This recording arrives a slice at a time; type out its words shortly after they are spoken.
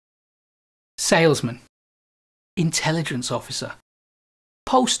salesman, intelligence officer,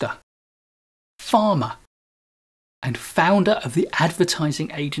 pollster, farmer, and founder of the advertising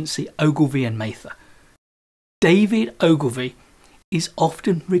agency Ogilvy and Mather. David Ogilvy is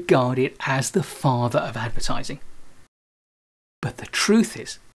often regarded as the father of advertising. But the truth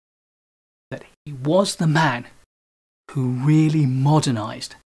is that he was the man who really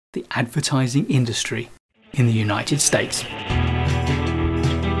modernized the advertising industry in the United States.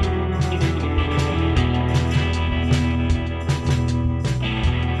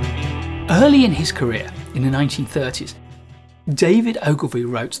 Early in his career, in the 1930s, David Ogilvy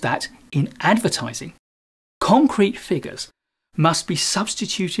wrote that in advertising, concrete figures must be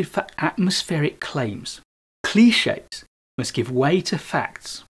substituted for atmospheric claims, clichés must give way to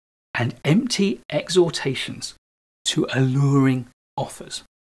facts, and empty exhortations to alluring offers.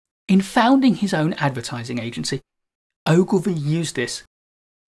 In founding his own advertising agency, Ogilvy used this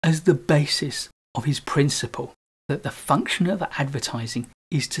as the basis of his principle that the function of advertising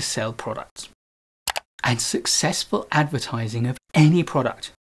is to sell products. And successful advertising of any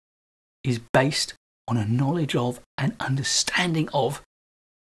product is based on a knowledge of and understanding of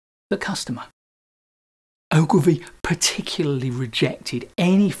the customer. Ogilvy particularly rejected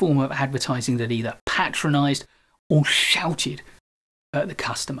any form of advertising that either patronized or shouted at the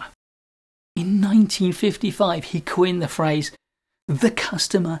customer. In 1955, he coined the phrase, "The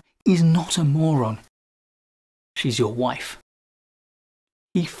customer is not a moron. She's your wife."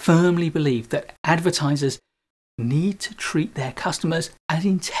 He firmly believed that advertisers need to treat their customers as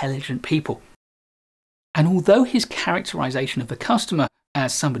intelligent people. And although his characterization of the customer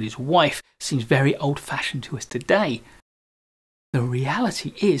as somebody's wife seems very old-fashioned to us today, the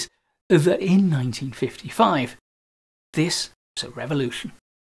reality is that in 1955, this was a revolution.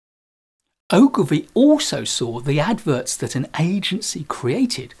 Ogilvy also saw the adverts that an agency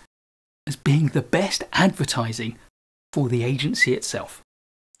created as being the best advertising for the agency itself.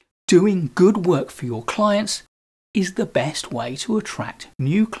 Doing good work for your clients is the best way to attract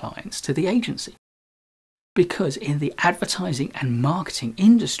new clients to the agency. Because in the advertising and marketing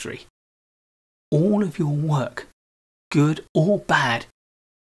industry, all of your work, good or bad,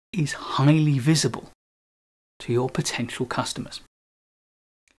 is highly visible to your potential customers.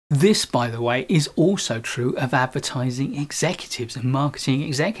 This, by the way, is also true of advertising executives and marketing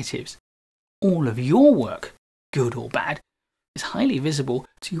executives. All of your work, good or bad, is highly visible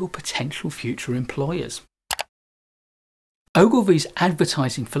to your potential future employers. Ogilvy's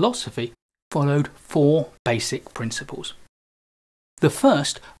advertising philosophy followed 4 basic principles. The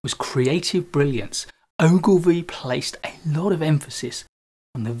first was creative brilliance. Ogilvy placed a lot of emphasis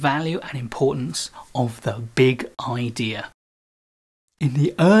on the value and importance of the big idea. In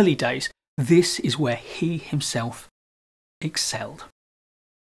the early days, this is where he himself excelled.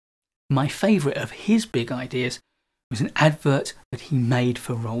 My favourite of his big ideas was an advert that he made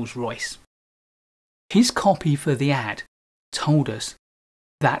for Rolls-Royce. His copy for the ad told us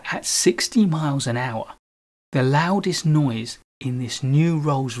that at 60 miles an hour, the loudest noise in this new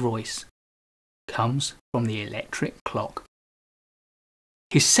Rolls-Royce comes from the electric clock.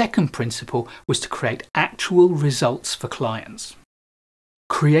 His second principle was to create actual results for clients.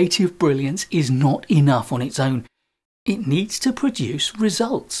 Creative brilliance is not enough on its own. It needs to produce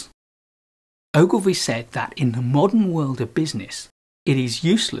results. Ogilvy said that in the modern world of business, it is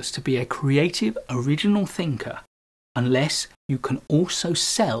useless to be a creative, original thinker unless you can also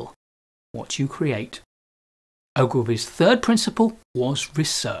sell what you create. Ogilvy's third principle was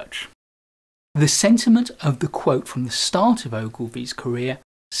research. The sentiment of the quote from the start of Ogilvy's career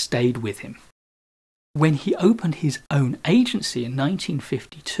stayed with him. When he opened his own agency in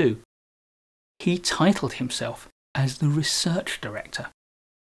 1952, he titled himself as the research director.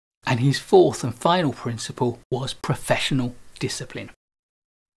 And his fourth and final principle was professional discipline.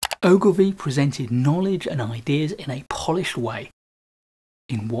 Ogilvy presented knowledge and ideas in a polished way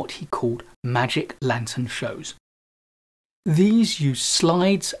in what he called magic lantern shows. These used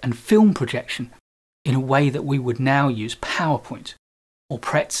slides and film projection in a way that we would now use PowerPoint or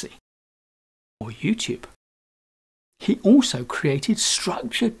Prezi or YouTube. He also created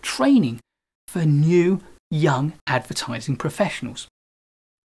structured training for new, young advertising professionals.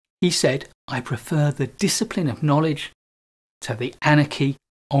 He said, "I prefer the discipline of knowledge to the anarchy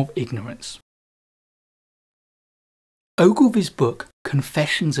of ignorance." Ogilvy's book,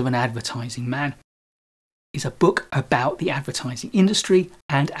 Confessions of an Advertising Man, is a book about the advertising industry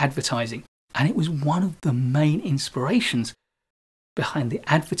and advertising, and it was one of the main inspirations behind the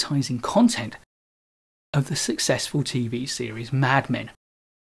advertising content of the successful TV series Mad Men,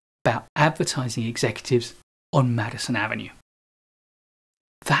 about advertising executives on Madison Avenue.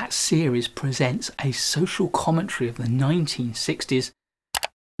 That series presents a social commentary of the 1960s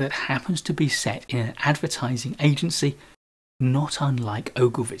that happens to be set in an advertising agency not unlike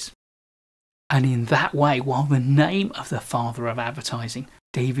Ogilvy's. And in that way, while the name of the father of advertising,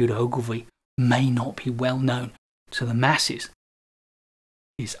 David Ogilvy, may not be well known to the masses,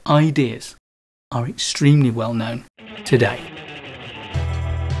 his ideas are extremely well known today.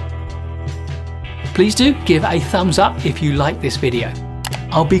 Please do give a thumbs up if you like this video.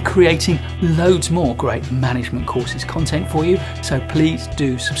 I'll be creating loads more great management courses content for you, so please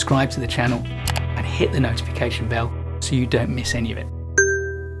do subscribe to the channel and hit the notification bell so you don't miss any of it.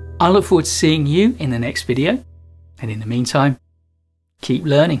 I look forward to seeing you in the next video, and in the meantime, keep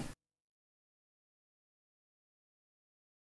learning.